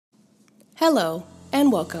Hello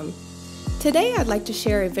and welcome. Today I'd like to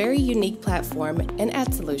share a very unique platform and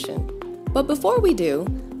ad solution. But before we do,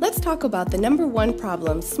 let's talk about the number one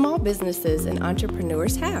problem small businesses and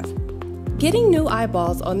entrepreneurs have: getting new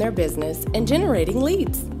eyeballs on their business and generating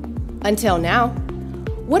leads. Until now,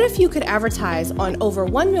 what if you could advertise on over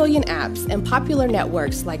 1 million apps and popular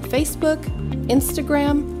networks like Facebook,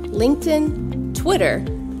 Instagram, LinkedIn, Twitter,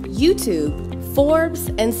 YouTube, Forbes,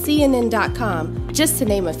 and CNN.com, just to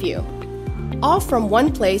name a few, all from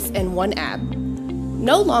one place and one app?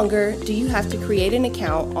 No longer do you have to create an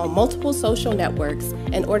account on multiple social networks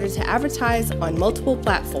in order to advertise on multiple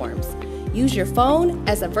platforms. Use your phone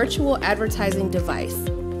as a virtual advertising device.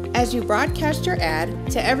 As you broadcast your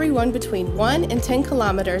ad to everyone between 1 and 10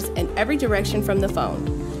 kilometers in every direction from the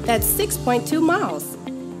phone, that's 6.2 miles.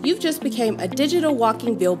 You've just became a digital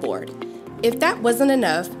walking billboard. If that wasn't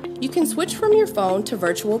enough, you can switch from your phone to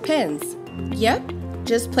virtual pins. Yep,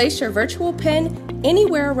 just place your virtual pin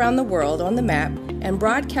anywhere around the world on the map and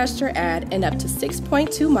broadcast your ad in up to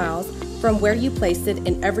 6.2 miles from where you placed it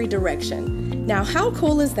in every direction. Now, how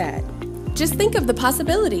cool is that? Just think of the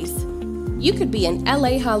possibilities. You could be in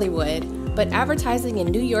LA Hollywood, but advertising in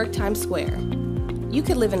New York Times Square. You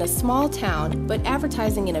could live in a small town, but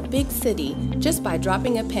advertising in a big city just by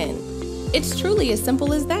dropping a pin. It's truly as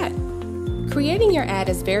simple as that. Creating your ad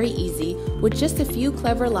is very easy with just a few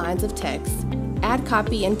clever lines of text, ad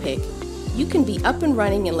copy, and pick. You can be up and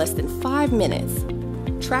running in less than 5 minutes.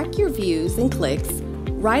 Track your views and clicks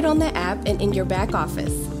right on the app and in your back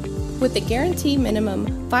office. With a guaranteed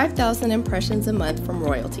minimum 5,000 impressions a month from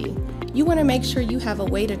Royaltie, you want to make sure you have a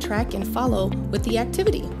way to track and follow with the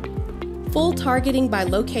activity. Full targeting by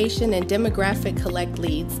location and demographic collect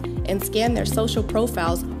leads and scan their social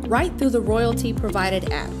profiles right through the Royaltie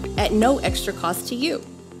provided app at no extra cost to you.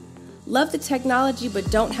 Love the technology but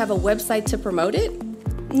don't have a website to promote it?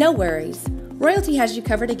 No worries, Royaltie has you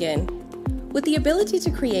covered again. With the ability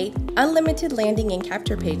to create unlimited landing and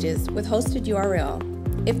capture pages with hosted URL.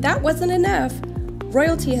 If that wasn't enough,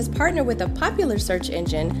 Royaltie has partnered with a popular search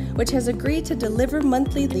engine which has agreed to deliver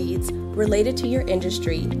monthly leads related to your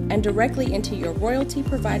industry and directly into your Royaltie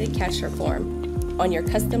provided capture form on your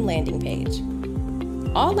custom landing page.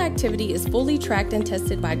 All activity is fully tracked and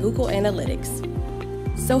tested by Google Analytics.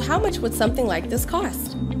 So how much would something like this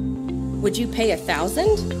cost? Would you pay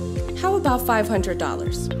 $1,000? How about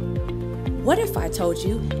 $500? What if I told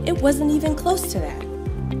you it wasn't even close to that?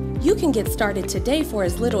 You can get started today for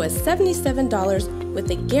as little as $77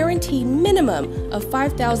 with a guaranteed minimum of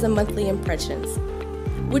 5,000 monthly impressions,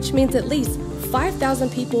 which means at least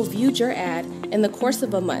 5,000 people viewed your ad in the course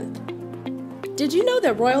of a month. Did you know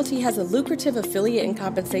that Royaltie has a lucrative affiliate and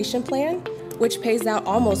compensation plan, which pays out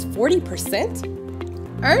almost 40%?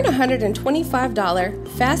 Earn a $125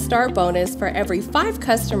 fast start bonus for every 5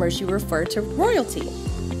 customers you refer to Royaltie.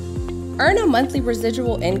 Earn a monthly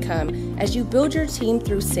residual income as you build your team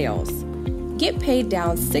through sales. Get paid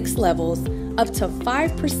down 6 levels, up to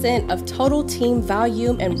 5% of total team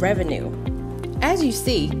volume and revenue. As you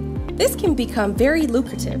see, this can become very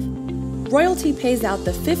lucrative. Royaltie pays out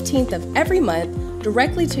the 15th of every month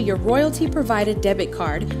directly to your Royaltie provided debit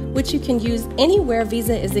card, which you can use anywhere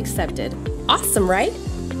Visa is accepted. Awesome, right?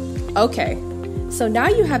 Okay, so now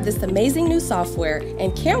you have this amazing new software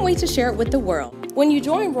and can't wait to share it with the world. When you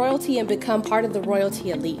join Royaltie and become part of the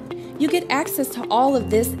Royaltie Elite, you get access to all of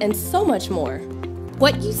this and so much more.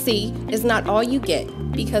 What you see is not all you get,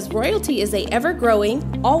 because Royaltie is an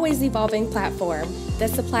ever-growing, always evolving platform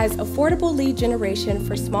that supplies affordable lead generation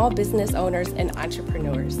for small business owners and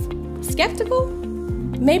entrepreneurs. Skeptical?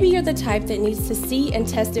 Maybe you're the type that needs to see and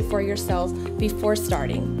test it for yourself before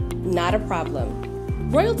starting. Not a problem.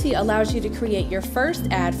 Royaltie allows you to create your first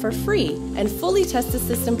ad for free and fully test the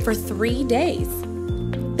system for 3 days.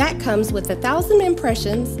 That comes with 1,000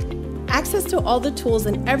 impressions, access to all the tools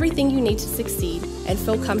and everything you need to succeed, and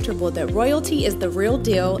feel comfortable that Royaltie is the real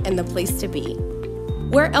deal and the place to be.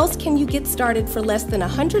 Where else can you get started for less than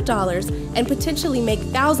 $100 and potentially make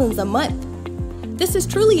thousands a month? This is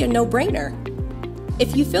truly a no-brainer.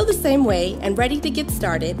 If you feel the same way and ready to get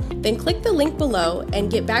started, then click the link below and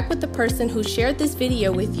get back with the person who shared this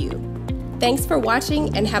video with you. Thanks for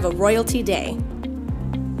watching and have a Royaltie day.